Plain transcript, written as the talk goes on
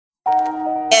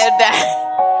And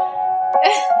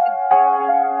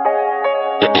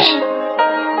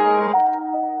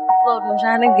floating,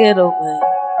 trying to get away.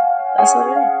 That's what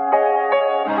it is.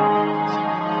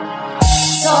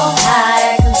 So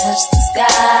high, I can touch the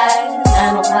sky.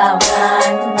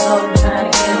 905, floating,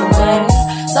 trying to get away.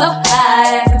 So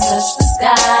high, I can touch the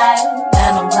sky.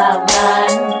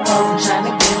 905, floating, trying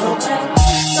to get away.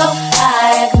 So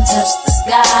high, I can touch the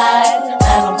sky.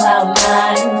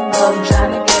 905, floating,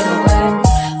 trying to get away.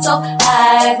 So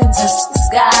high, I can touch the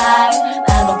sky.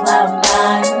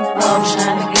 905, floating,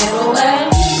 trying to get away.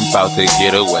 About to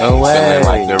get away, feeling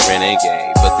like a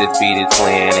renegade. But this beat is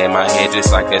playing in my head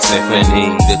just like a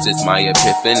symphony. This is my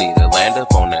epiphany, to land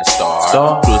up on that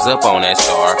star. Cruise up on that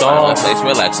star, find a place,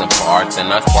 relax some parts.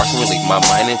 And I spark and relieve my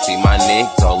mind and see my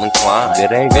niggas all inclined.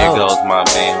 There goes my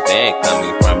man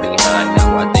coming from behind.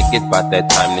 Now I think it's about that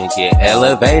time to get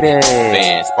elevated.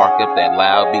 Fans spark up that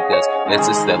loud because this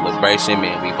is celebration.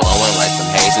 Man, we blowing like some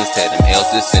Haitians, tell them else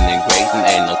disintegrating.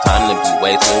 Ain't no time to be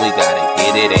wasting, we gotta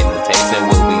get it. Ain't no tasting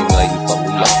what we waiting for,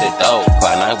 we off the dough.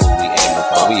 Cloud 9 what we aiming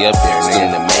for, we up there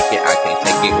soon to make it. I can't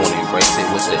take it, wanna embrace it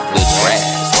with the good grass.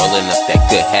 Rolling up that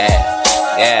good hat.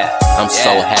 Yeah, I'm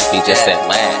so happy just at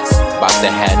last. About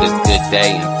to have this good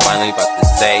day and finally about to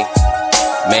say,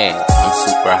 man, I'm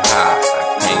super high.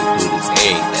 I can't do this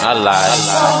everything. I lied.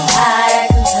 So high, I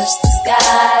can touch the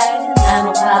sky.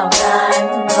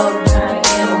 905, floating, trying to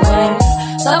get away.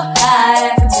 So high,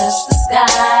 I can touch the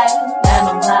sky.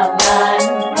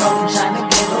 905, floating, trying to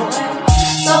get away.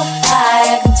 So high,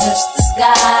 I can touch the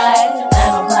sky.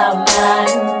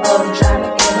 905, floating, trying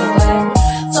to get away.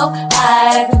 So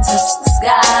high, I can touch the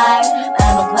sky.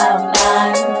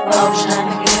 905, floating, trying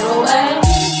to get away.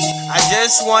 I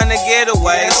just wanna get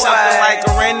away, something like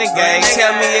a renegade.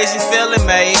 Tell me, is you feeling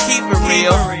me? Keep it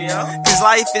real. Cause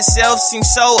life itself seems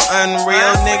so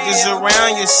unreal. Niggas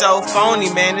around you so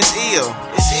phony, man, it's ill.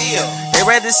 It's ill. They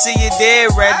rather see you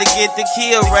dead, rather get the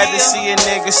kill. Rather see a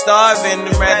nigga starving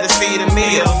than rather feed a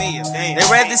meal. They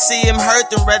rather see him hurt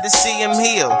than rather see him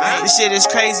heal. This shit is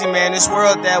crazy, man, this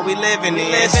world that we living in.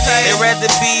 They rather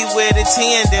be with a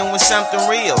 10 than with something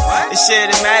real. This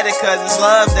shit it matter cause it's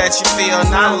love that you feel,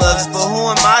 not looks. But who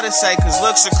am I to say cause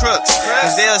looks are crooks?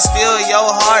 Cause they'll steal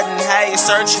your heart and have you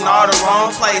searching all the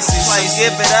wrong places. So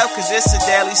give it up cause it's a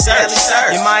daily search.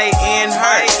 You might end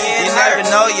hurt, you never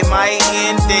know, you might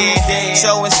end dead.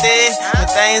 So instead, when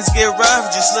things get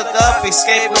rough, just look up,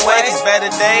 escape away, cause better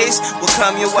days will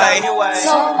come your way.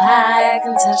 So high, I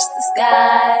can touch the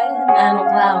sky.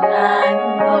 905,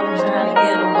 floating, trying to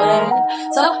get away.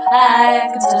 So high, I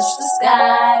can touch the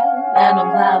sky.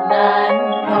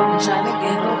 905, floating, trying to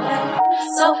get away.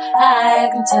 So high, I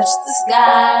can touch the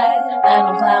sky.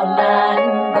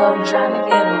 905, floating, trying to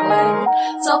get away.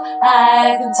 So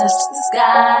high, I can touch the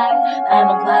sky.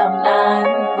 905.